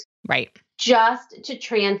coolers. Right. Just to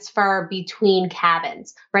transfer between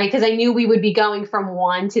cabins, right? Because I knew we would be going from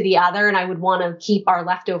one to the other and I would want to keep our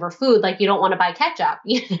leftover food. Like you don't want to buy ketchup,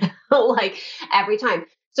 like every time.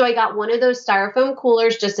 So I got one of those styrofoam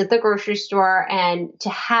coolers just at the grocery store and to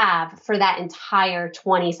have for that entire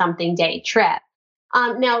 20-something day trip.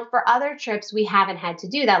 Now, for other trips, we haven't had to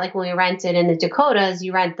do that. Like when we rented in the Dakotas,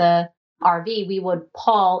 you rent the RV, we would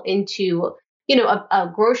pull into, a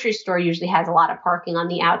grocery store usually has a lot of parking on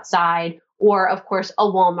the outside, or of course a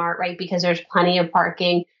Walmart, right? Because there's plenty of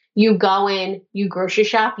parking. You go in, you grocery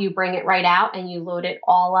shop, you bring it right out and you load it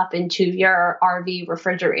all up into your RV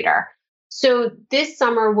refrigerator. So this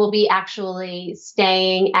summer we'll be actually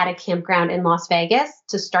staying at a campground in Las Vegas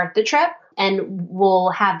to start the trip. And we'll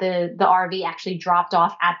have the RV actually dropped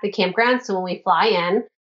off at the campground. So when we fly in,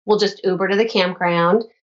 we'll just Uber to the campground.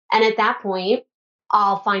 And at that point,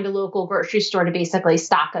 I'll find a local grocery store to basically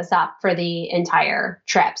stock us up for the entire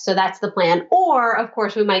trip. So that's the plan. Or, of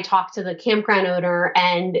course, we might talk to the campground owner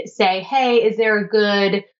and say, hey, is there a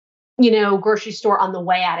good, grocery store on the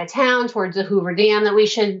way out of town towards the Hoover Dam that we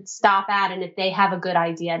should stop at? And if they have a good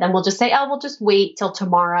idea, then we'll just say, oh, we'll just wait till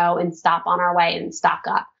tomorrow and stop on our way and stock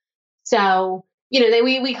up. So,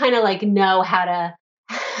 we kind of like know how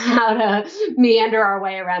to meander our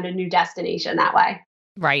way around a new destination that way.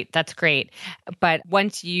 Right. That's great. But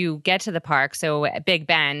once you get to the park, so at Big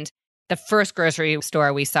Bend, the first grocery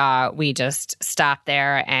store we saw, we just stopped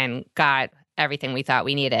there and got everything we thought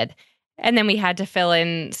we needed. And then we had to fill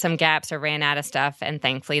in some gaps or ran out of stuff. And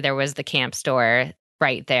thankfully, there was the camp store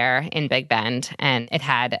right there in Big Bend, and it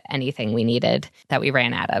had anything we needed that we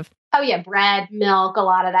ran out of. Oh, yeah. Bread, milk, a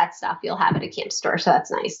lot of that stuff you'll have at a camp store. So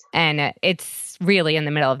that's nice. And it's really in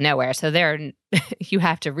the middle of nowhere. So you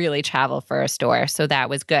have to really travel for a store. So that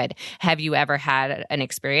was good. Have you ever had an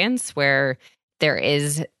experience where there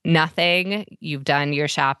is nothing, you've done your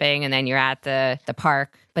shopping, and then you're at the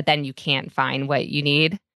park, but then you can't find what you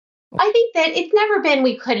need? I think that it's never been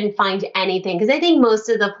we couldn't find anything, because I think most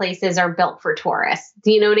of the places are built for tourists.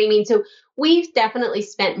 Do you know what I mean? So we've definitely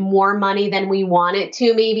spent more money than we wanted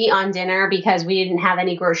to maybe on dinner because we didn't have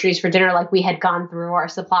any groceries for dinner. Like we had gone through our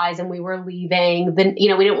supplies and we were leaving. Then, we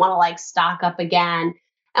didn't want to like stock up again.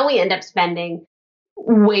 And we end up spending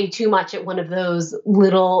way too much at one of those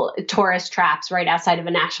little tourist traps right outside of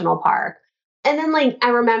a national park. And then like, I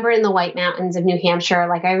remember in the White Mountains of New Hampshire,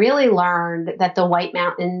 like I really learned that the White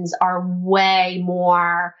Mountains are way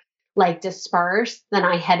more like dispersed than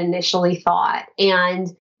I had initially thought. And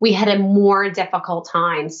we had a more difficult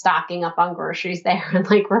time stocking up on groceries there and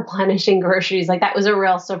like replenishing groceries. Like that was a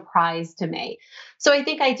real surprise to me. So I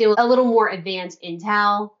think I do a little more advanced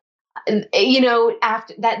intel.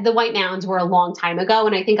 After that, the White Mountains were a long time ago.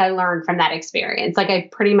 And I think I learned from that experience. Like I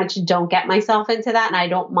pretty much don't get myself into that. And I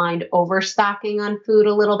don't mind overstocking on food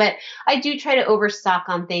a little bit. I do try to overstock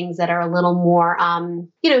on things that are a little more,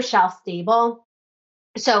 shelf stable.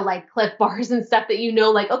 So like Cliff Bars and stuff that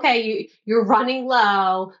like, okay, you're running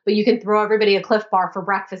low, but you can throw everybody a Cliff Bar for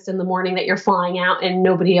breakfast in the morning that you're flying out and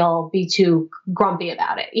nobody will be too grumpy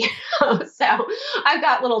about it. So I've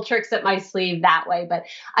got little tricks up my sleeve that way. But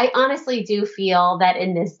I honestly do feel that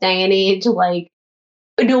in this day and age, like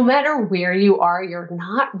no matter where you are, you're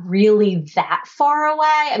not really that far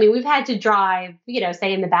away. I mean, we've had to drive,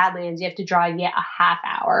 say in the Badlands, you have to drive a half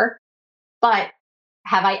hour, but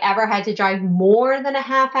have I ever had to drive more than a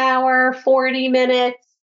half hour, 40 minutes?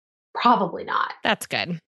 Probably not. That's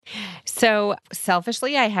good. So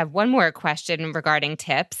selfishly, I have one more question regarding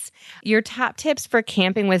tips. Your top tips for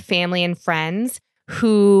camping with family and friends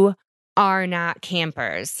who are not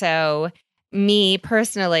campers. So me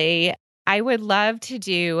personally, I would love to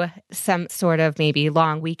do some sort of maybe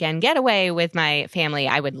long weekend getaway with my family.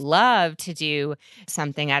 I would love to do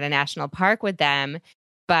something at a national park with them.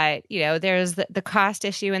 But, there's the cost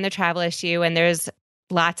issue and the travel issue, and there's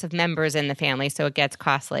lots of members in the family, so it gets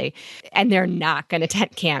costly. And they're not going to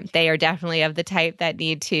tent camp. They are definitely of the type that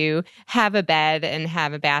need to have a bed and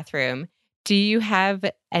have a bathroom. Do you have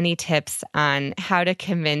any tips on how to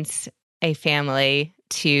convince a family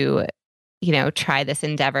to, try this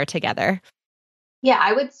endeavor together? Yeah,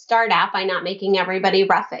 I would start out by not making everybody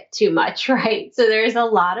rough it too much, right? So there's a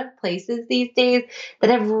lot of places these days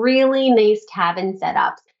that have really nice cabin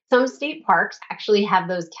setups. Some state parks actually have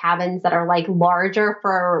those cabins that are like larger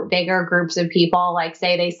for bigger groups of people, like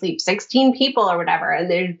say they sleep 16 people or whatever,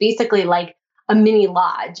 and they're basically like a mini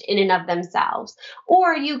lodge in and of themselves.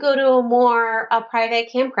 Or you go to a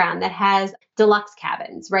private campground that has deluxe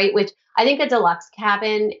cabins, right? Which I think a deluxe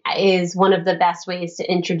cabin is one of the best ways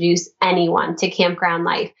to introduce anyone to campground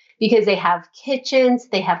life because they have kitchens,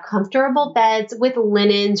 they have comfortable beds with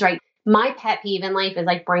linens, right? My pet peeve in life is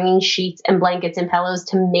like bringing sheets and blankets and pillows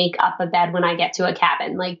to make up a bed when I get to a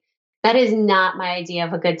cabin. Like that is not my idea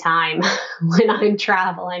of a good time when I'm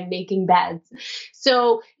traveling, making beds.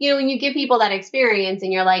 So, when you give people that experience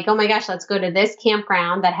and you're like, oh my gosh, let's go to this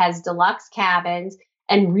campground that has deluxe cabins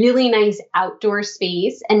and really nice outdoor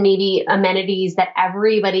space and maybe amenities that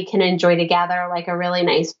everybody can enjoy together, like a really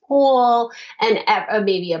nice pool and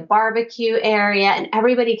maybe a barbecue area, and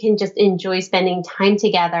everybody can just enjoy spending time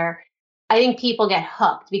together. I think people get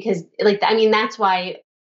hooked because that's why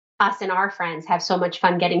us and our friends have so much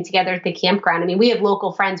fun getting together at the campground. I mean, we have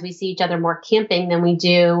local friends. We see each other more camping than we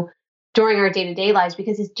do during our day-to-day lives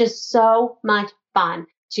because it's just so much fun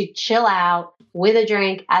to chill out with a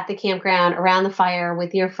drink at the campground around the fire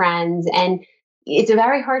with your friends. And it's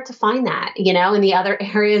very hard to find that, in the other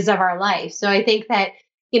areas of our life. So I think that,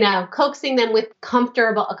 coaxing them with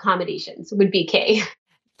comfortable accommodations would be key.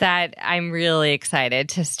 That I'm really excited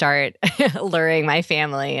to start luring my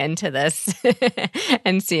family into this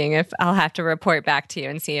and seeing if I'll have to report back to you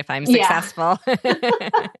and see if I'm successful.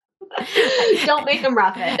 Don't make them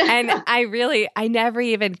rough it. And I never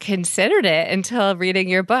even considered it until reading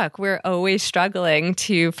your book. We're always struggling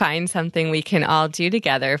to find something we can all do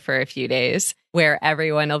together for a few days where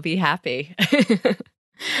everyone will be happy.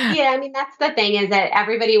 Yeah, I mean, that's the thing is that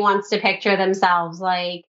everybody wants to picture themselves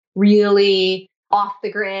like really off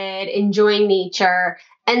the grid, enjoying nature.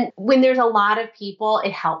 And when there's a lot of people,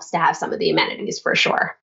 it helps to have some of the amenities for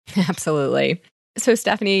sure. Absolutely. So,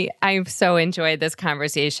 Stephanie, I've so enjoyed this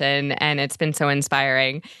conversation and it's been so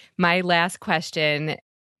inspiring. My last question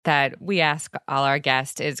that we ask all our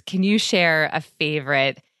guests is, can you share a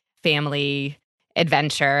favorite family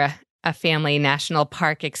adventure, a family national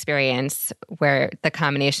park experience where the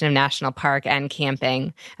combination of national park and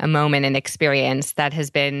camping, a moment and experience that has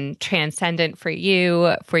been transcendent for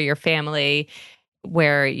you, for your family,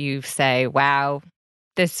 where you say, wow,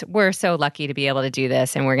 we're so lucky to be able to do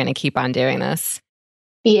this and we're going to keep on doing this?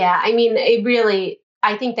 Yeah, I mean,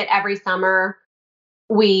 I think that every summer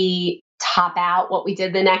we top out what we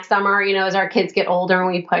did the next summer, as our kids get older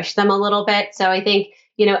and we push them a little bit. So I think,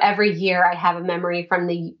 every year I have a memory from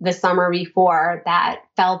the summer before that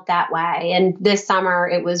felt that way. And this summer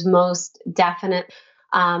it was most definite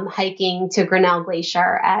hiking to Grinnell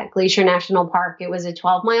Glacier at Glacier National Park. It was a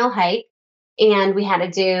 12-mile hike. And we had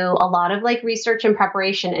to do a lot of research and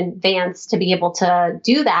preparation in advance to be able to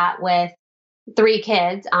do that with 3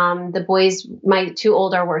 kids. The boys, my 2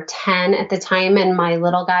 older were 10 at the time, and my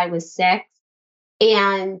little guy was 6.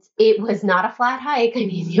 And it was not a flat hike. I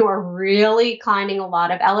mean, you are really climbing a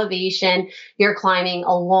lot of elevation. You're climbing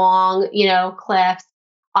along, cliffs,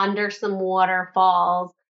 under some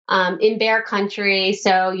waterfalls, in bear country.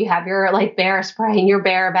 So you have your bear spray and your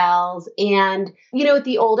bear bells. And, with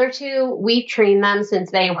the older 2, we trained them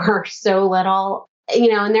since they were so little,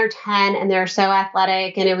 and they're 10 and they're so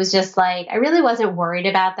athletic. And it was just I really wasn't worried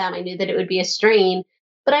about them. I knew that it would be a strain,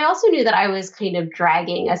 but I also knew that I was kind of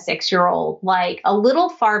dragging a 6-year-old, a little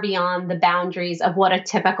far beyond the boundaries of what a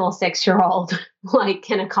typical 6-year-old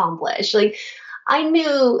can accomplish. I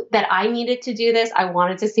knew that I needed to do this. I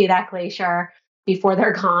wanted to see that glacier before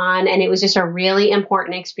they're gone. And it was just a really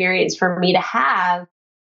important experience for me to have.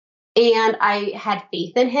 And I had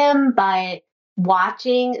faith in him, but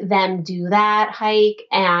watching them do that hike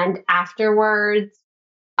and afterwards,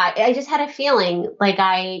 I just had a feeling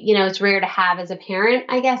it's rare to have as a parent,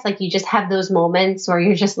 I guess, you just have those moments where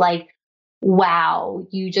you're just wow,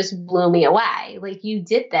 you just blew me away. You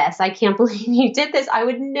did this. I can't believe you did this. I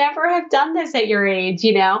would never have done this at your age,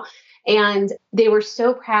 And they were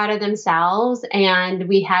so proud of themselves. And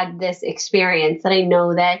we had this experience that I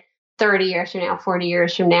know that 30 years from now, 40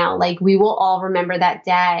 years from now, we will all remember that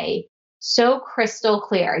day so crystal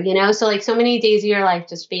clear, So so many days of your life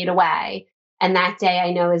just fade away. And that day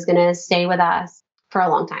I know is going to stay with us for a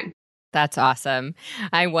long time. That's awesome.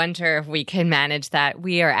 I wonder if we can manage that.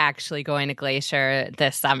 We are actually going to Glacier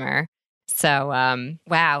this summer. So,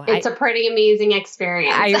 wow. It's a pretty amazing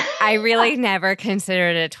experience. I really never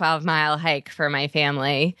considered a 12-mile hike for my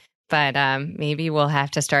family, but maybe we'll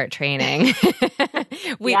have to start training.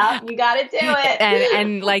 Yeah, you got to do it.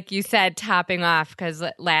 And like you said, topping off, because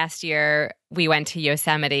last year we went to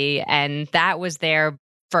Yosemite and that was their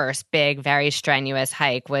first big, very strenuous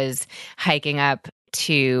hike, was hiking up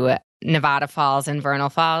to Nevada Falls and Vernal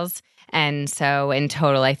Falls. And so in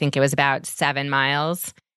total, I think it was about 7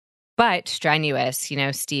 miles, but strenuous,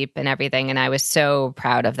 steep and everything. And I was so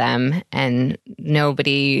proud of them. And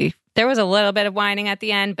there was a little bit of whining at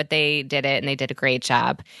the end, but they did it and they did a great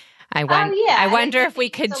job. I wonder if we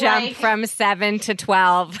could jump from 7 to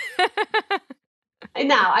 12.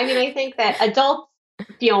 No, I mean, I think that adults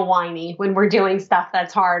feel whiny when we're doing stuff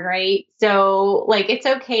that's hard, right? So it's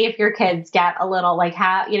okay if your kids get a little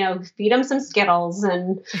feed them some Skittles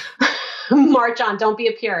and march on. Don't be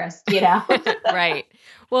a purist, Right.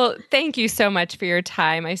 Well, thank you so much for your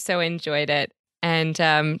time. I so enjoyed it. And,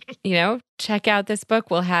 check out this book.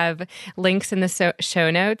 We'll have links in the show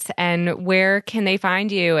notes. And where can they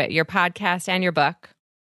find you at your podcast and your book?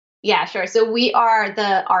 Yeah, sure. So we are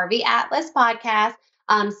the RV Atlas podcast.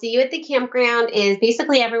 See You at the Campground is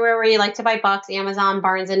basically everywhere where you like to buy books: Amazon,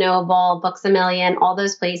 Barnes & Noble, Books A Million, all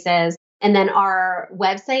those places. And then our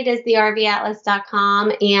website is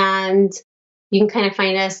thervatlas.com. And you can kind of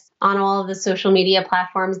find us on all of the social media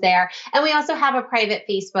platforms there. And we also have a private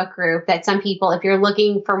Facebook group that some people, if you're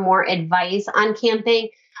looking for more advice on camping,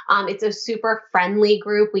 it's a super friendly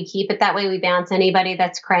group. We keep it that way. We bounce anybody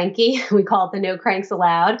that's cranky. We call it the No Cranks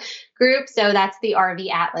Allowed group. So that's the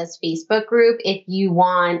RV Atlas Facebook group if you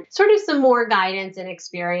want sort of some more guidance and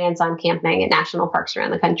experience on camping at national parks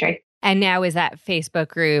around the country. And now, is that Facebook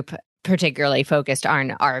group particularly focused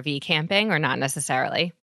on RV camping or not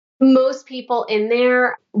necessarily? Most people in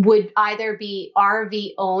there would either be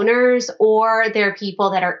RV owners or they're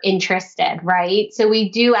people that are interested, right? So we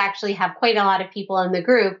do actually have quite a lot of people in the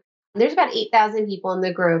group There's about 8,000 people in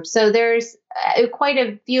the group. So there's quite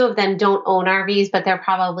a few of them don't own RVs, but they're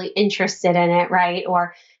probably interested in it, right?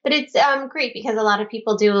 But it's great because a lot of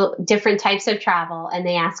people do different types of travel and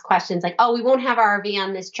they ask questions like, oh, we won't have our RV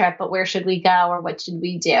on this trip, but where should we go or what should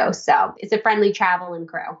we do? So it's a friendly travel and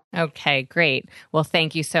crew. Okay, great. Well,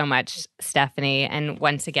 thank you so much, Stephanie. And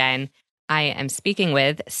once again, I am speaking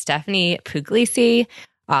with Stephanie Puglisi,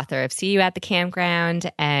 author of See You at the Campground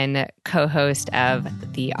and co-host of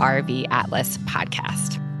the RV Atlas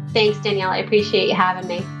podcast. Thanks, Danielle. I appreciate you having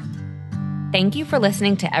me. Thank you for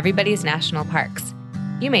listening to Everybody's National Parks.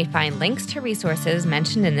 You may find links to resources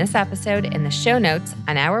mentioned in this episode in the show notes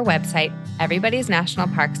on our website,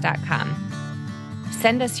 everybody'snationalparks.com.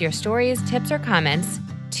 Send us your stories, tips, or comments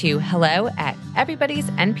to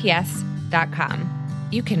hello@everybody'snps.com.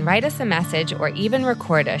 You can write us a message or even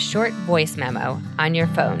record a short voice memo on your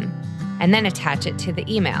phone and then attach it to the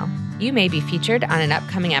email. You may be featured on an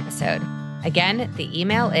upcoming episode. Again, the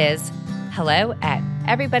email is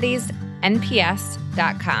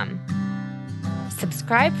hello@everybody'snps.com.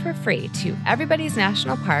 Subscribe for free to Everybody's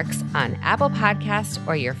National Parks on Apple Podcasts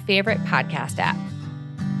or your favorite podcast app.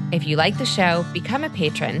 If you like the show, become a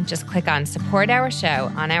patron. Just click on Support Our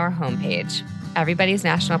Show on our homepage,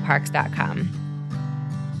 everybody'snationalparks.com.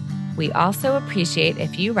 We also appreciate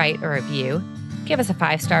if you write a review, give us a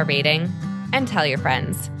 5-star rating, and tell your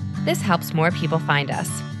friends. This helps more people find us.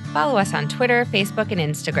 Follow us on Twitter, Facebook, and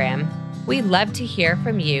Instagram. We love to hear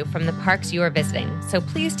from you from the parks you are visiting, so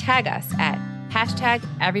please tag us at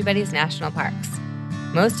 #EverybodiesNationalParks.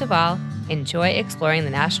 Most of all, enjoy exploring the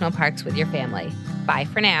national parks with your family. Bye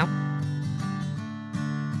for now.